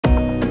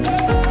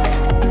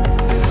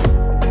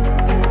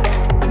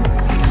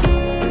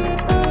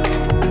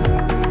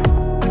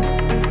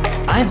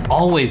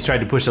always tried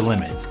to push the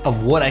limits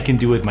of what I can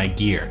do with my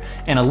gear.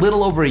 And a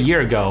little over a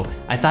year ago,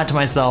 I thought to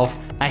myself,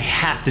 I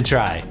have to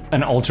try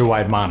an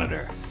ultra-wide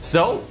monitor.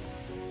 So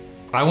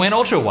I went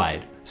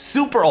ultra-wide,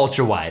 super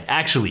ultra-wide,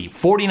 actually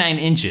 49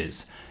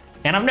 inches.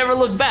 And I've never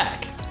looked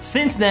back.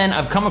 Since then,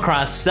 I've come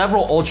across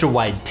several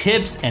ultra-wide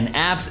tips and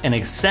apps and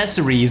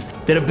accessories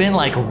that have been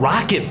like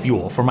rocket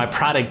fuel for my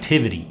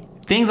productivity.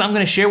 Things I'm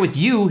gonna share with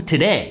you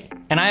today.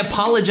 And I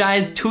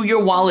apologize to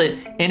your wallet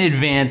in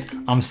advance.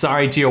 I'm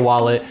sorry to your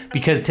wallet,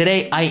 because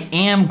today I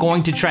am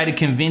going to try to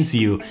convince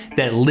you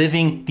that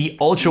living the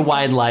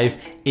ultra-wide life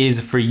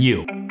is for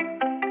you.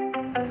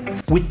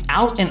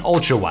 Without an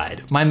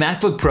ultra-wide, my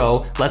MacBook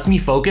Pro lets me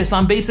focus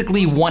on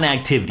basically one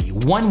activity,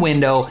 one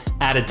window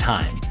at a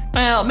time.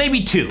 Well,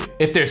 maybe two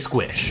if they're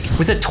squished.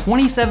 With a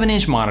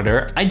 27-inch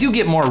monitor, I do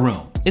get more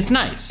room. It's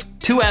nice.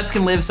 Two apps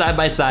can live side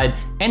by side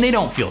and they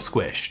don't feel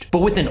squished.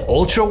 But with an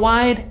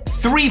ultra-wide,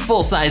 3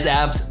 full-size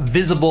apps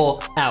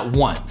visible at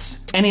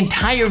once. An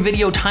entire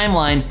video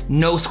timeline,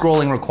 no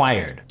scrolling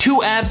required. 2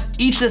 apps,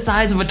 each the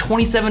size of a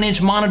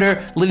 27-inch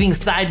monitor, living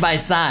side by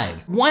side.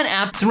 1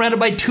 app surrounded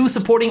by 2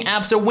 supporting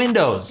apps or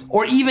windows,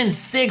 or even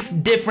 6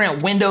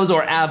 different windows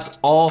or apps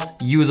all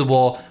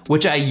usable,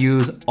 which I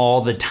use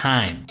all the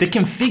time. The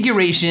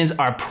configurations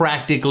are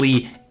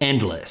practically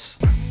endless.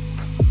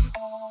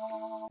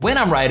 When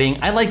I'm writing,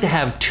 I like to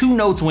have 2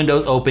 notes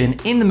windows open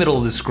in the middle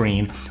of the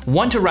screen,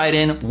 one to write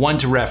in, one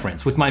to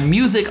reference, with my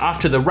music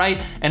off to the right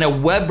and a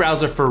web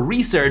browser for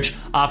research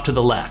off to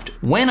the left.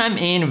 When I'm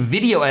in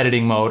video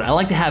editing mode, I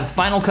like to have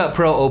Final Cut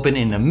Pro open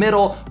in the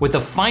middle with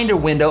a Finder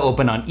window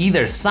open on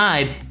either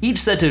side, each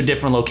set to a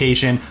different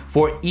location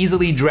for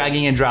easily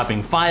dragging and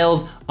dropping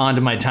files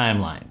onto my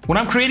timeline. When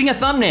I'm creating a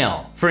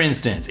thumbnail, for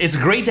instance, it's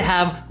great to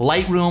have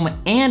Lightroom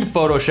and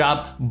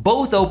Photoshop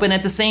both open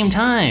at the same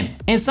time.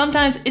 And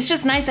sometimes it's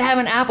just nice to have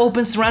an app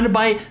open surrounded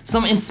by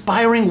some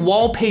inspiring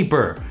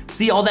wallpaper.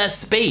 See all that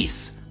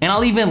space. And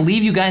I'll even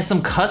leave you guys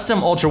some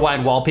custom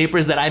ultra-wide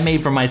wallpapers that I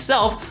made for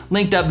myself,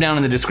 linked up down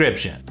in the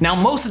description. Now,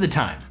 most of the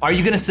time, are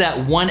you gonna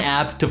set one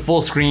app to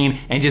full screen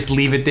and just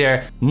leave it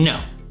there?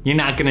 No, you're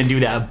not gonna do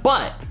that,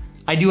 but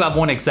I do have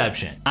one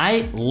exception.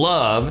 I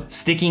love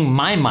sticking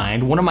my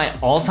mind, one of my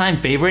all-time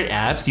favorite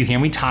apps, you hear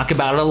me talk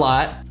about it a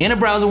lot, in a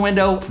browser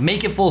window,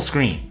 make it full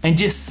screen, and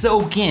just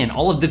soak in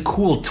all of the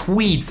cool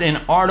tweets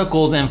and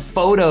articles and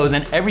photos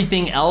and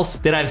everything else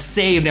that I've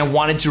saved and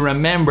wanted to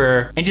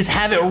remember, and just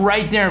have it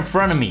right there in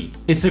front of me.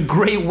 It's a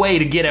great way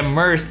to get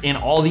immersed in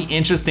all the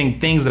interesting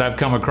things that I've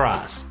come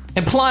across.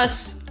 And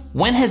plus,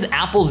 when has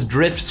Apple's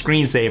Drift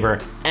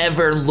screensaver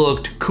ever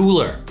looked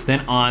cooler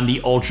than on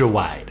the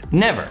ultra-wide?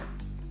 Never.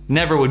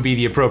 Never would be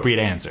the appropriate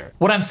answer.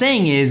 What I'm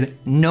saying is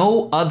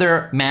no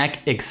other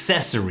Mac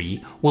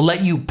accessory will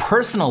let you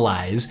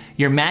personalize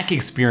your Mac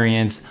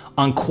experience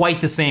on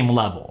quite the same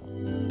level.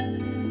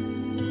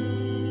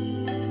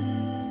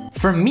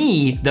 For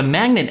me, the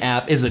Magnet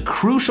app is a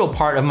crucial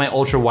part of my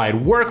ultra-wide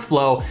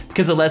workflow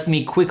because it lets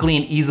me quickly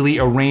and easily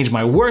arrange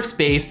my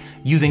workspace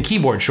using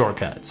keyboard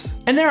shortcuts.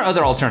 And there are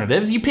other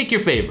alternatives, you pick your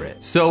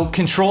favorite. So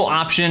Control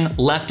Option,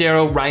 left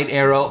arrow, right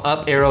arrow,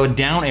 up arrow,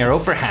 down arrow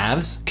for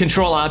halves.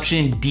 Control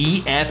Option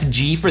D, F,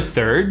 G for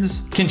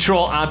thirds.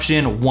 Control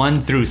Option 1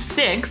 through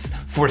 6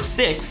 for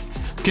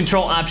sixths.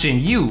 Control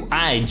Option U,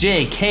 I,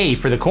 J, K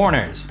for the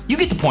corners. You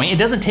get the point, it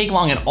doesn't take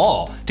long at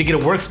all to get a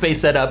workspace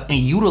set up and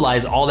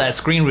utilize all that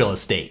screen real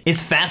estate.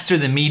 It's faster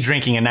than me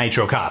drinking a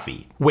nitro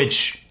coffee,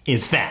 which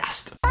is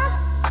fast.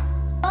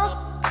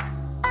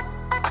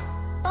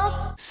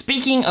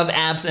 Speaking of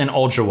apps and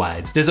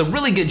ultrawides, there's a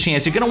really good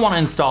chance you're gonna wanna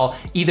install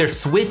either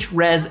Switch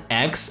Res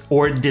X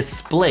or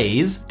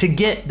Displays to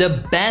get the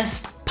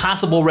best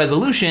possible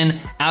resolution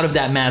out of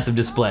that massive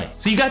display.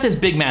 So you got this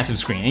big massive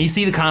screen and you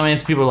see the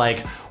comments, people are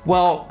like,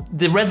 well,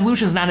 the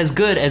resolution is not as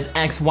good as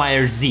X, Y,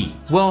 or Z.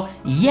 Well,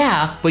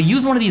 yeah, but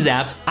use one of these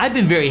apps. I've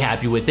been very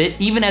happy with it,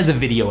 even as a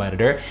video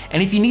editor.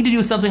 And if you need to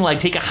do something like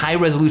take a high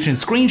resolution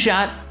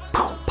screenshot,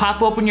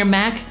 pop open your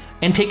Mac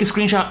and take a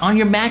screenshot on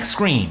your Mac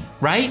screen,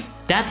 right?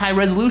 That's high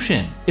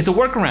resolution. It's a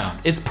workaround,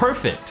 it's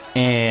perfect.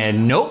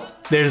 And nope,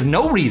 there's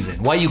no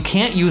reason why you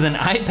can't use an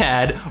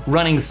iPad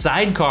running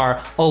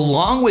Sidecar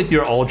along with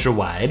your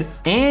ultra-wide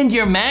and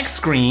your Mac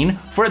screen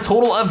for a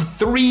total of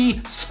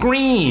 3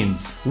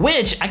 screens,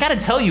 which I gotta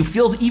tell you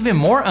feels even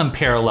more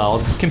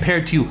unparalleled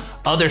compared to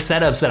other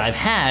setups that I've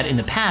had in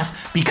the past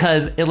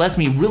because it lets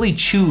me really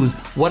choose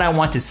what I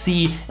want to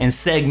see and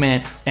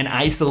segment and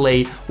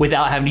isolate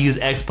without having to use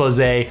expose.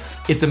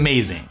 It's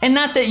amazing. And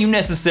not that you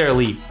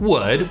necessarily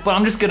would, but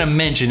I'm just gonna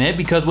mention it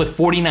because with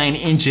 49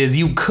 inches,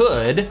 you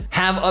could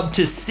have up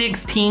to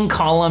 16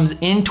 columns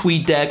in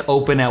TweetDeck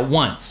open at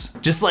once,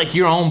 just like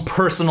your own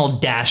personal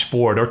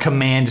dashboard or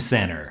command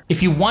center.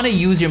 If you wanna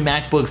use your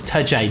MacBook's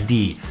Touch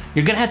ID,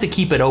 you're gonna have to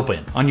keep it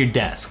open on your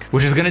desk,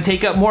 which is gonna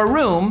take up more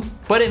room,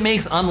 but it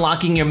makes unlocking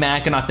unlocking your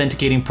Mac and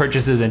authenticating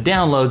purchases and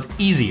downloads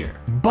easier.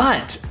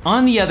 But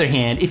on the other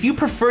hand, if you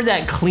prefer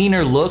that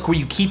cleaner look where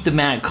you keep the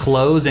Mac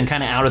closed and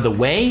kind of out of the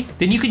way,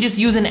 then you could just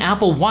use an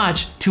Apple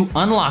Watch to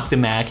unlock the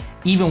Mac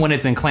even when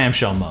it's in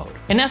clamshell mode.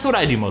 And that's what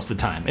I do most of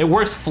the time. It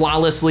works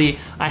flawlessly.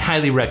 I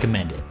highly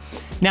recommend it.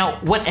 Now,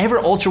 whatever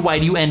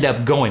ultrawide you end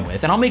up going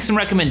with, and I'll make some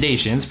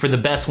recommendations for the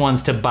best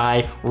ones to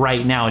buy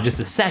right now in just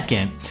a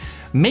second,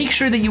 make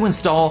sure that you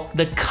install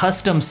the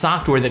custom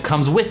software that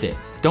comes with it.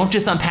 Don't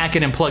just unpack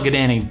it and plug it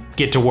in and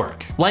get to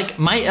work. Like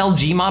my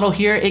LG model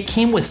here, it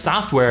came with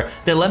software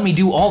that let me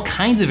do all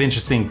kinds of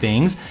interesting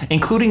things,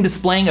 including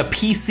displaying a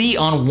PC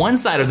on one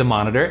side of the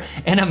monitor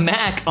and a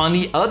Mac on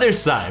the other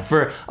side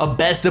for a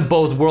best of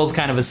both worlds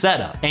kind of a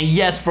setup. And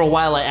yes, for a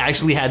while I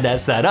actually had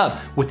that set up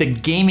with a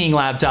gaming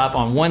laptop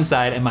on one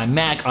side and my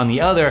Mac on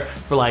the other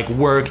for like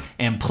work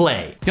and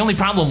play. The only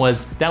problem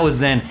was that was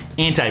then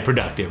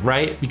anti-productive,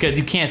 right? Because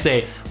you can't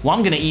say, well,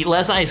 I'm gonna eat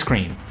less ice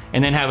cream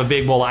and then have a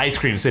big bowl of ice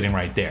cream sitting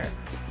right there,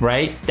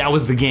 right? That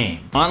was the game.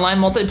 Online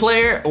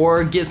multiplayer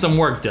or get some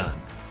work done.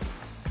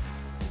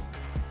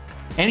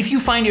 And if you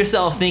find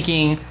yourself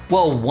thinking,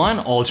 well, one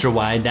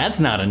ultrawide, that's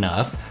not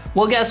enough,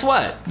 well, guess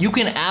what? You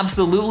can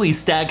absolutely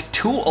stack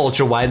 2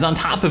 ultrawides on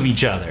top of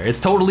each other.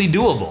 It's totally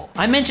doable.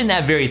 I mentioned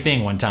that very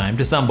thing one time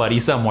to somebody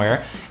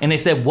somewhere, and they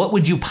said, what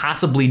would you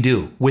possibly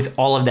do with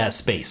all of that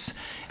space?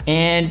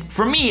 And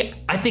for me,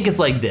 I think it's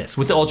like this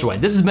with the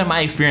ultrawide. This has been my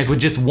experience with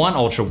just one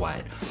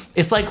ultrawide.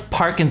 It's like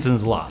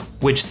Parkinson's law,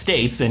 which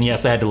states, and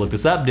yes, I had to look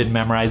this up, didn't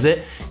memorize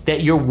it,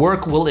 that your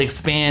work will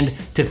expand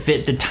to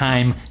fit the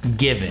time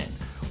given.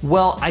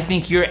 Well, I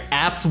think your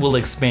apps will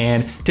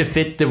expand to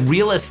fit the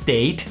real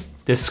estate,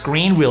 the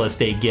screen real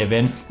estate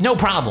given, no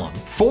problem.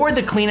 For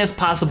the cleanest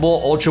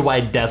possible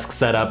ultrawide desk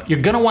setup,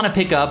 you're gonna wanna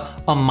pick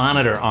up a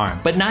monitor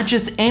arm, but not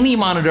just any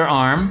monitor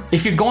arm.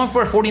 If you're going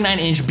for a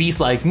 49-inch beast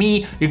like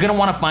me, you're gonna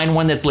wanna find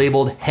one that's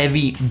labeled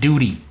heavy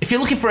duty. If you're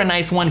looking for a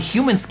nice one,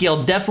 Human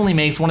Scale definitely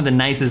makes one of the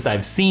nicest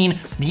I've seen.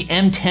 The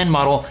M10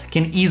 model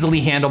can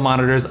easily handle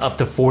monitors up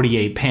to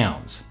 48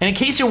 pounds. And in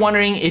case you're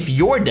wondering if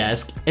your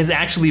desk is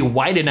actually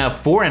wide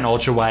enough for an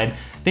ultrawide,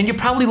 then you're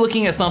probably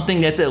looking at something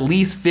that's at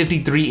least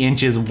 53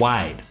 inches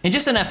wide. And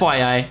just an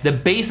FYI, the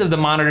base of the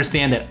monitor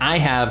stand that I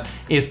have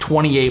is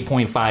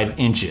 28.5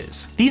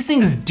 inches. These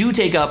things do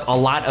take up a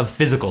lot of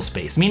physical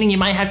space, meaning you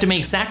might have to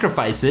make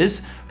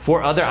sacrifices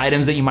for other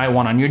items that you might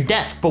want on your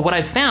desk. But what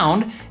I've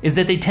found is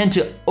that they tend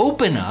to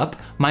open up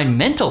my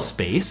mental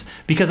space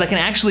because I can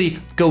actually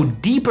go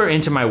deeper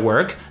into my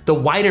work the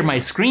wider my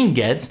screen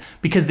gets,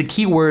 because the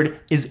key word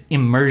is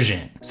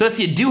immersion. So if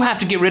you do have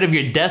to get rid of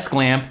your desk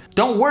lamp,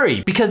 don't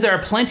worry, because there are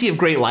plenty of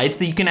great lights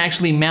that you can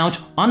actually mount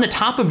on the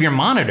top of your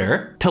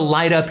monitor to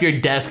light up your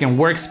desk and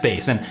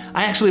workspace. And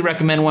I actually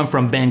recommend one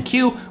from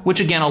BenQ, which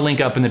again, I'll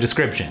link up in the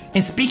description.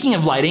 And speaking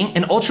of lighting,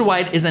 an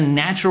ultrawide is a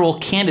natural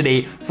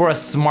candidate for a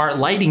smart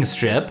lighting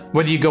strip,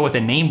 whether you go with a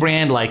name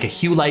brand like a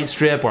Hue Light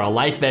strip or a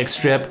LifeX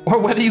strip, or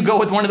whether you go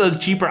with one of those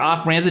cheaper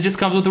off brands that just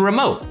comes with a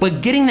remote.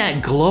 But getting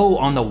that glow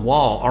on the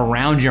wall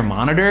around your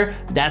monitor,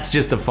 that's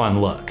just a fun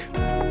look.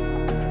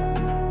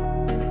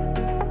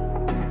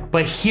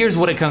 But here's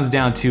what it comes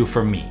down to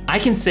for me. I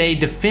can say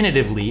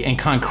definitively and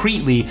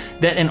concretely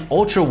that an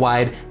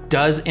ultrawide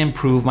does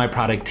improve my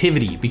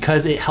productivity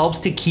because it helps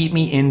to keep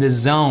me in the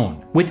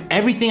zone. With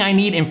everything I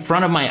need in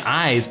front of my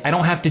eyes, I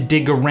don't have to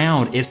dig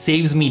around. It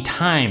saves me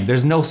time.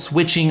 There's no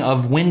switching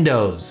of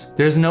windows.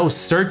 There's no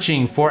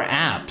searching for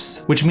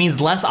apps, which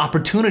means less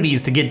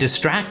opportunities to get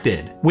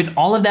distracted. With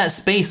all of that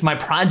space, my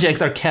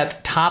projects are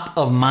kept top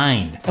of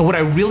mind. And what I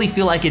really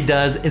feel like it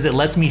does is it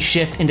lets me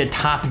shift into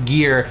top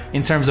gear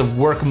in terms of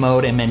work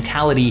mode and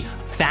mentality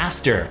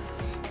faster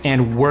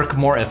and work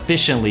more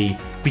efficiently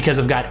because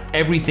I've got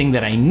everything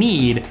that I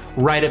need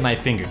right at my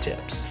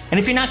fingertips. And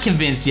if you're not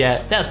convinced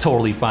yet, that's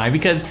totally fine,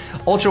 because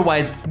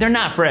ultrawides, they're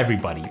not for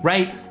everybody,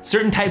 right?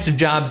 Certain types of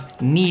jobs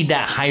need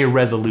that higher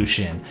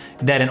resolution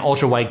that an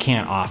ultrawide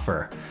can't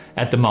offer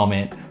at the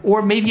moment,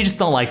 or maybe you just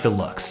don't like the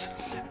looks.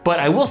 But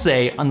I will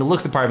say, on the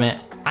looks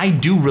department, I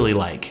do really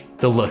like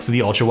the looks of the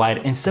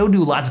ultrawide, and so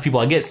do lots of people.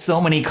 I get so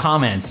many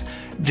comments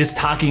just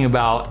talking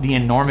about the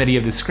enormity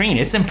of the screen.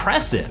 It's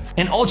impressive.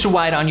 An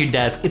ultrawide on your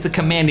desk, it's a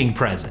commanding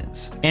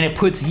presence, and it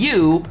puts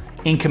you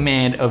in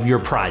command of your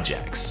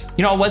projects.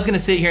 You know, I was gonna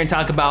sit here and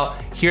talk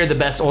about, here are the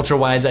best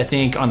ultrawides I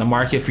think on the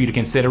market for you to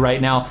consider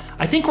right now.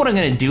 I think what I'm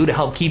gonna do to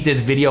help keep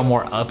this video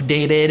more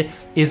updated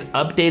is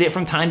update it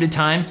from time to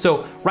time.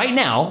 So right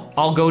now,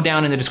 I'll go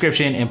down in the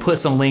description and put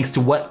some links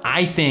to what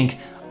I think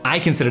I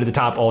consider the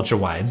top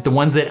ultrawides, the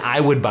ones that I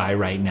would buy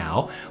right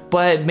now.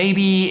 But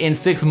maybe in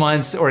 6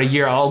 months or a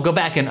year, I'll go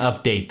back and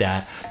update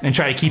that and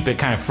try to keep it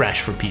kind of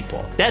fresh for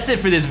people. That's it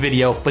for this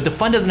video, but the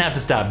fun doesn't have to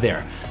stop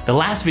there. The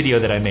last video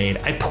that I made,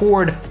 I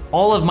poured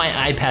all of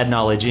my iPad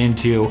knowledge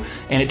into,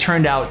 and it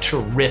turned out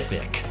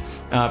terrific.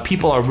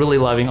 People are really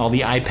loving all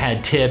the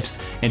iPad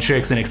tips and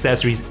tricks and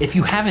accessories. If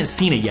you haven't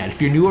seen it yet,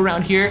 if you're new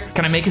around here,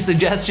 can I make a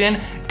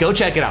suggestion? Go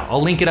check it out.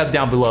 I'll link it up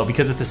down below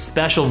because it's a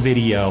special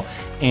video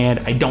and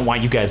I don't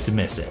want you guys to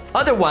miss it.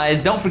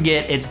 Otherwise, don't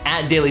forget it's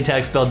at Daily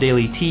Tech, spelled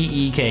Daily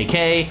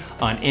T-E-K-K,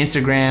 on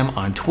Instagram,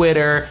 on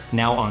Twitter,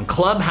 now on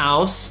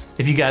Clubhouse,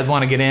 if you guys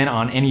wanna get in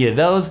on any of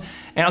those.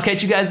 And I'll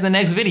catch you guys in the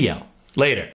next video. Later.